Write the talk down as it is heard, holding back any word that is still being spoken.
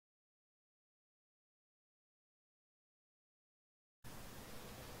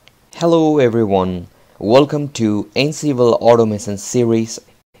Hello everyone, welcome to Ansible Automation series.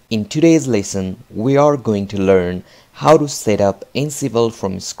 In today's lesson, we are going to learn how to set up Ansible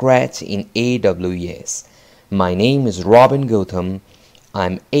from scratch in AWS. My name is Robin Gautam.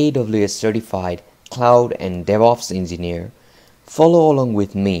 I'm AWS certified cloud and DevOps engineer. Follow along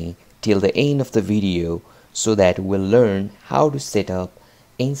with me till the end of the video so that we'll learn how to set up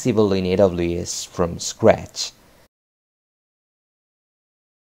Ansible in AWS from scratch.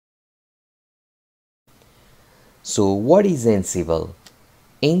 So what is Ansible?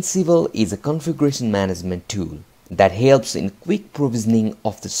 Ansible is a configuration management tool that helps in quick provisioning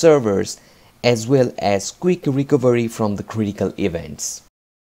of the servers as well as quick recovery from the critical events.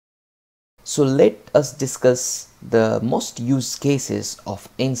 So let us discuss the most used cases of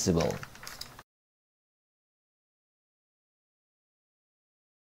Ansible.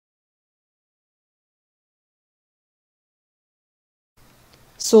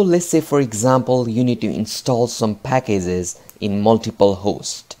 So let's say, for example, you need to install some packages in multiple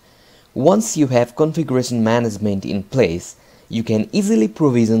hosts. Once you have configuration management in place, you can easily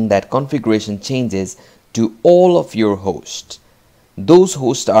provision that configuration changes to all of your hosts. Those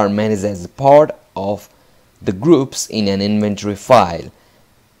hosts are managed as a part of the groups in an inventory file,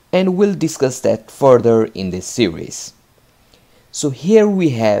 and we'll discuss that further in this series. So here we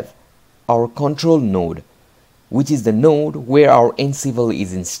have our control node, which is the node where our Ansible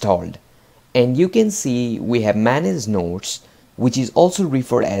is installed. And you can see we have managed nodes, which is also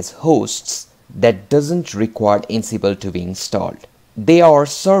referred as hosts that doesn't require Ansible to be installed. They are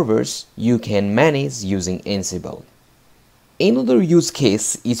servers you can manage using Ansible. Another use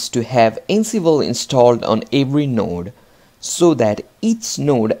case is to have Ansible installed on every node so that each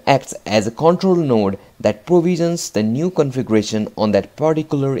node acts as a control node that provisions the new configuration on that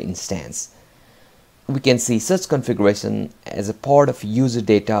particular instance. We can see such configuration as a part of user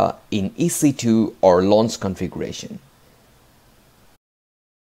data in EC2 or launch configuration.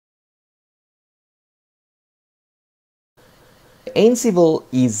 Ansible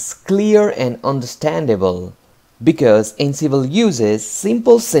is clear and understandable because Ansible uses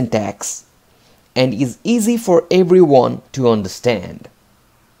simple syntax and is easy for everyone to understand.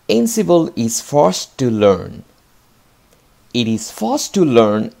 Ansible is fast to learn. It is fast to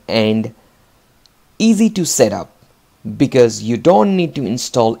learn and easy to set up because you don't need to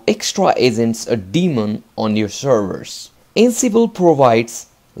install extra agents or daemon on your servers. Ansible provides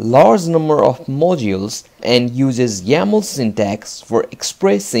large number of modules and uses YAML syntax for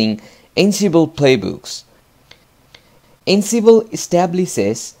expressing Ansible playbooks. Ansible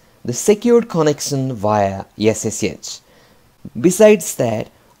establishes the secured connection via SSH. Besides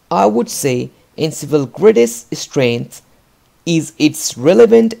that, I would say Ansible's greatest strength is its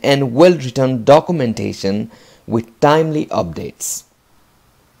relevant and well-written documentation with timely updates.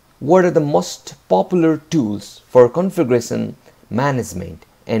 What are the most popular tools for configuration management?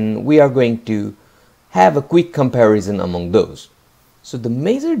 And we are going to have a quick comparison among those. So the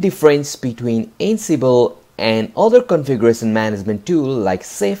major difference between Ansible and other configuration management tools like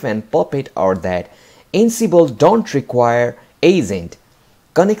Safe and Puppet are that Ansible don't require agent.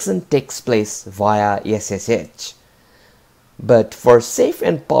 Connection takes place via SSH. But for Safe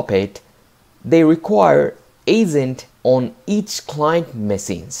and Puppet, they require agent on each client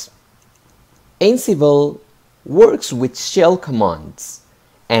machines. Ansible works with shell commands,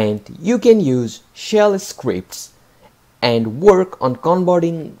 and you can use shell scripts and work on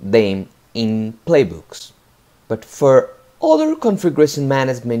converting them in playbooks. But for other configuration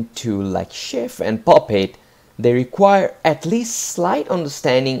management tools like Chef and Puppet, they require at least slight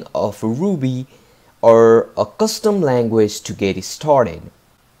understanding of Ruby or a custom language to get started.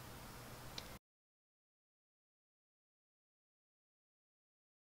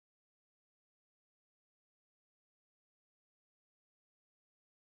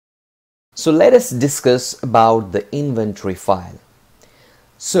 So let us discuss about the inventory file.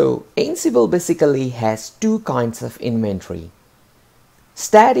 So Ansible basically has two kinds of inventory: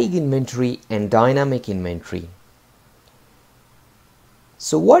 static inventory and dynamic inventory.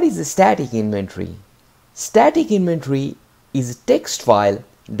 So what is a static inventory? Static inventory is a text file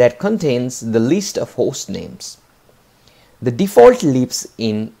that contains the list of host names. The default lives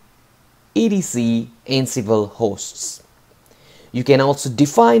in etc Ansible hosts. You can also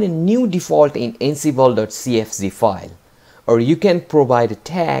define a new default in ansible.cfg file, or you can provide a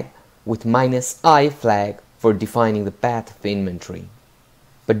tag with -i flag for defining the path of inventory.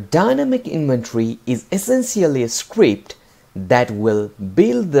 But dynamic inventory is essentially a script that will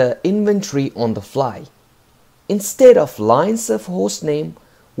build the inventory on the fly. Instead of lines of hostname,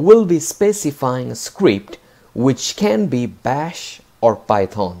 we'll be specifying a script which can be Bash or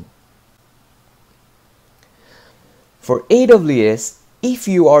Python. For AWS, if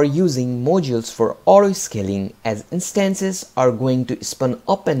you are using modules for auto scaling, as instances are going to spin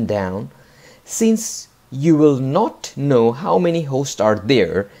up and down, since you will not know how many hosts are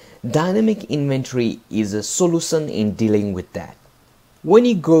there, dynamic inventory is a solution in dealing with that. When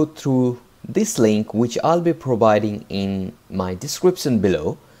you go through this link, which I'll be providing in my description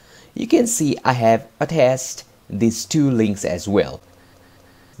below, you can see I have attached these two links as well.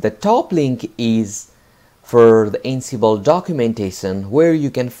 The top link is for the Ansible documentation, where you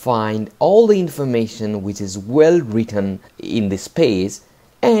can find all the information which is well written in this page,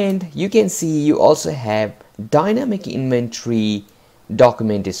 and you can see you also have dynamic inventory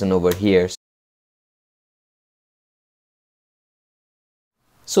documentation over here.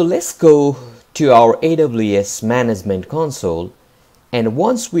 So let's go to our AWS management console, and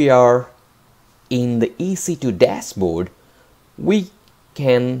once we are in the EC2 dashboard, we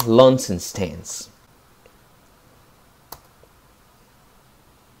can launch instance.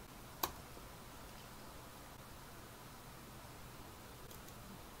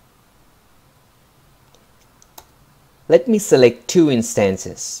 Let me select two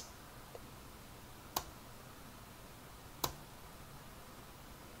instances.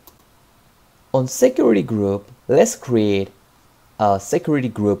 On security group, let's create a security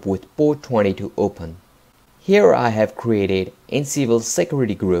group with port 22 open. Here I have created Ansible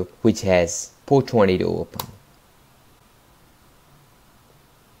security group which has port 22 open.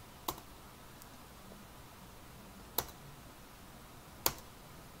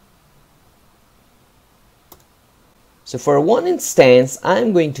 So for one instance,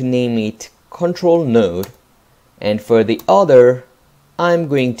 I'm going to name it control node, and for the other, I'm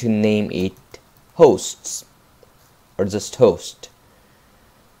going to name it hosts, or just host.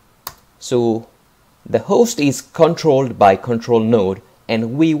 So the host is controlled by control node,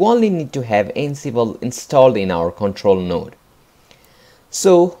 and we only need to have Ansible installed in our control node.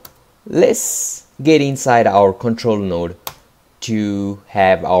 So let's get inside our control node to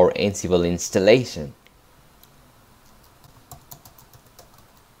have our Ansible installation.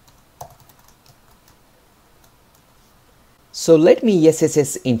 So let me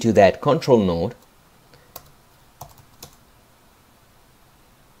SSH into that control node.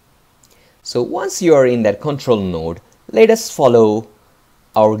 So once you are in that control node, let us follow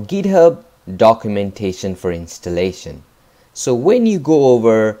our GitHub documentation for installation. So when you go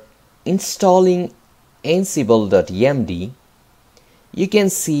over installing ansible.md, you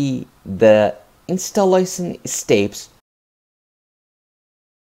can see the installation steps.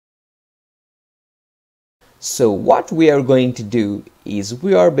 So what we are going to do is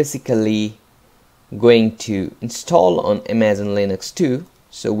we are basically going to install on Amazon Linux 2.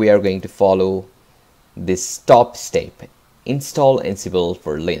 So we are going to follow this top step, install Ansible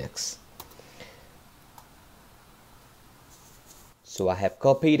for Linux. So I have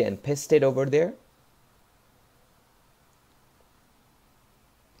copied and pasted over there.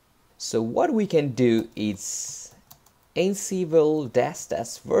 So what we can do is Ansible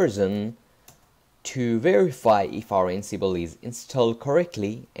 -- version to verify if our Ansible is installed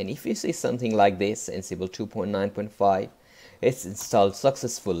correctly, and if you see something like this, Ansible 2.9.5, it's installed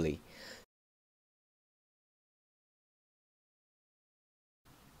successfully.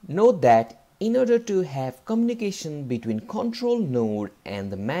 Note that in order to have communication between control node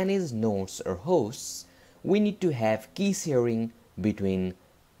and the managed nodes or hosts, we need to have key sharing between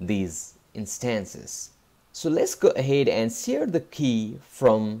these instances. So let's go ahead and share the key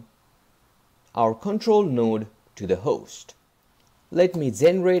from our control node to the host. Let me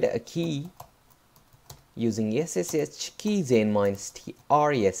generate a key using SSH keygen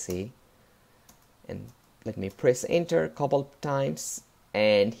 -trsa, and let me press enter a couple of times,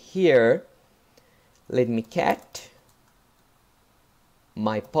 and here let me cat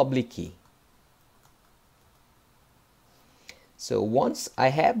my public key. So once I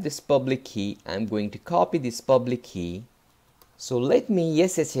have this public key, I'm going to copy this public key. So let me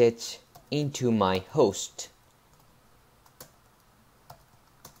SSH into my host.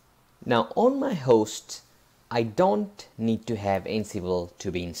 Now on my host, I don't need to have Ansible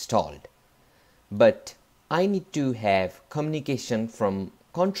to be installed, but I need to have communication from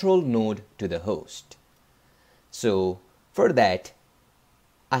control node to the host. So for that,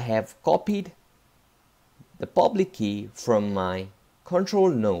 I have copied the public key from my control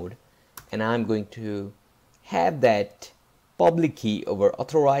node, and I'm going to have that public key over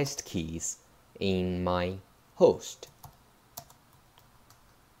authorized keys in my host.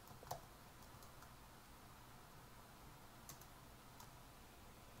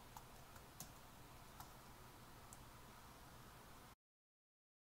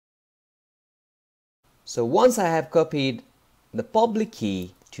 So once I have copied the public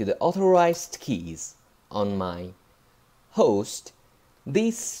key to the authorized keys on my host,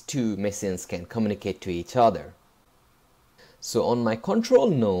 these two machines can communicate to each other. So on my control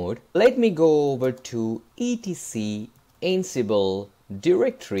node, let me go over to etc Ansible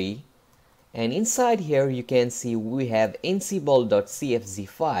directory, and inside here you can see we have ansible.cfg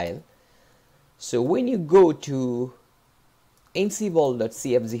file. So when you go to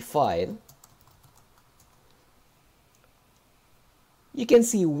ansible.cfg file, you can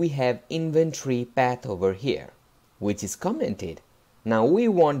see we have inventory path over here, which is commented. Now we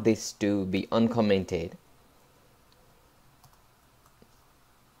want this to be uncommented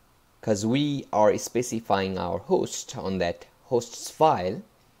because we are specifying our host on that hosts file.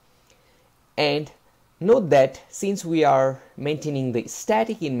 And note that since we are maintaining the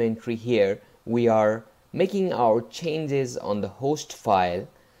static inventory here, we are making our changes on the host file.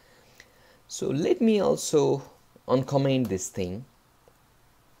 So let me also uncomment this thing,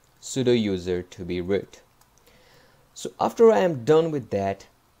 sudo user to be root. So after I am done with that,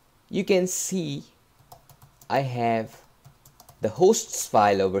 you can see I have the hosts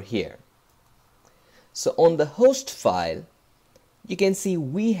file over here. So on the host file, you can see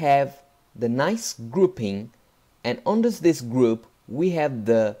we have the nice grouping, and under this group we have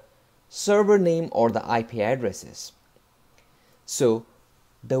the server name or the IP addresses. So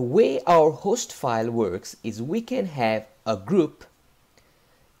the way our host file works is we can have a group,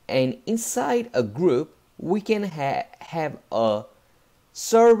 and inside a group we can have a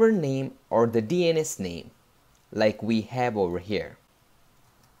server name or the DNS name like we have over here.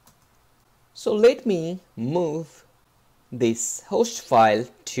 So let me move this host file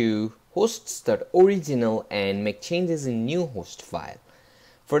to hosts.original and make changes in new host file.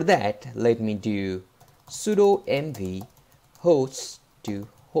 For that, let me do sudo mv hosts to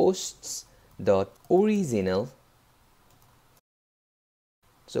hosts.original.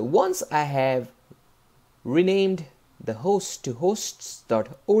 So once I have renamed the host to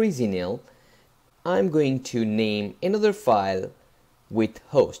hosts.original, I'm going to name another file with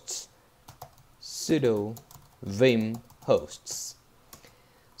hosts, sudo vim hosts.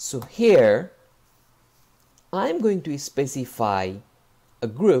 So here I'm going to specify a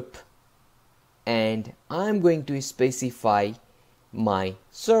group, and I'm going to specify my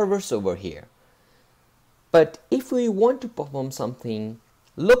servers over here. But if we want to perform something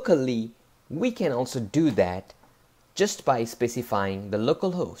locally, we can also do that just by specifying the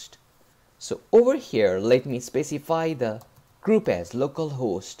local host. So over here, let me specify the group as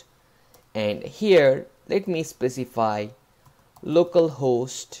localhost, and here let me specify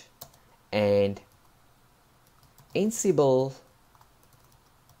localhost and Ansible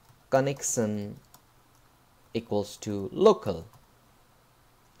connection equals to local.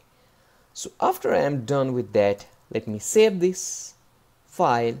 So after I am done with that, let me save this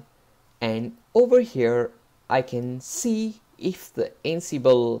file, and over here I can see if the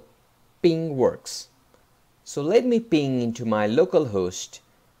Ansible ping works. So let me ping into my localhost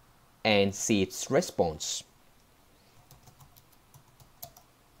and see its response.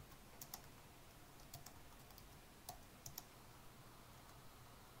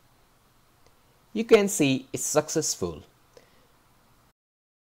 You can see it's successful.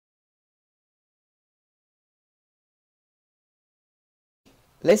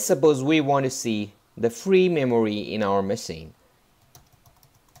 Let's suppose we want to see the free memory in our machine.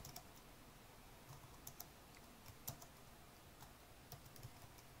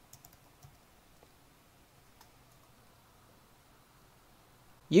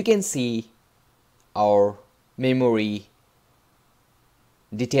 You can see our memory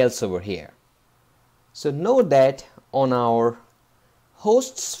details over here. So note that on our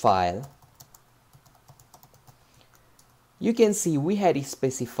hosts file, you can see we had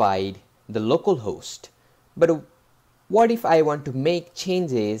specified the local host. But what if I want to make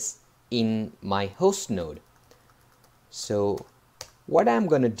changes in my host node? So what I'm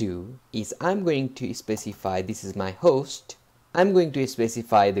going to do is I'm going to specify this is my host. I'm going to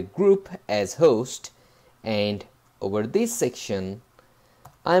specify the group as host, and over this section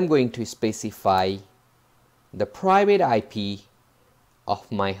I'm going to specify the private IP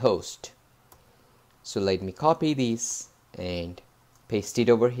of my host. So let me copy this and paste it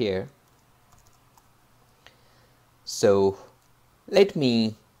over here. So let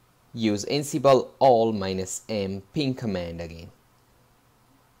me use Ansible all -m ping command again.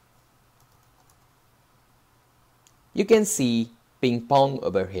 You can see ping pong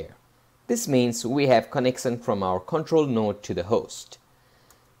over here. This means we have connection from our control node to the host.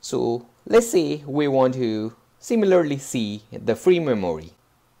 So let's say we want to similarly see the free memory.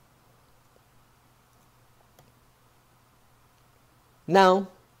 Now,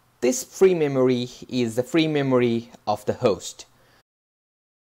 this free memory is the free memory of the host.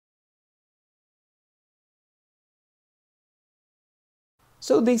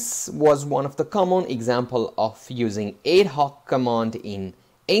 So this was one of the common example of using ad-hoc command in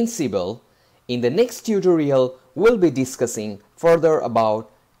Ansible. In the next tutorial, we'll be discussing further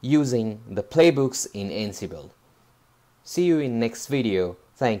about using the playbooks in Ansible. See you in next video.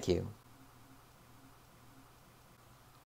 Thank you.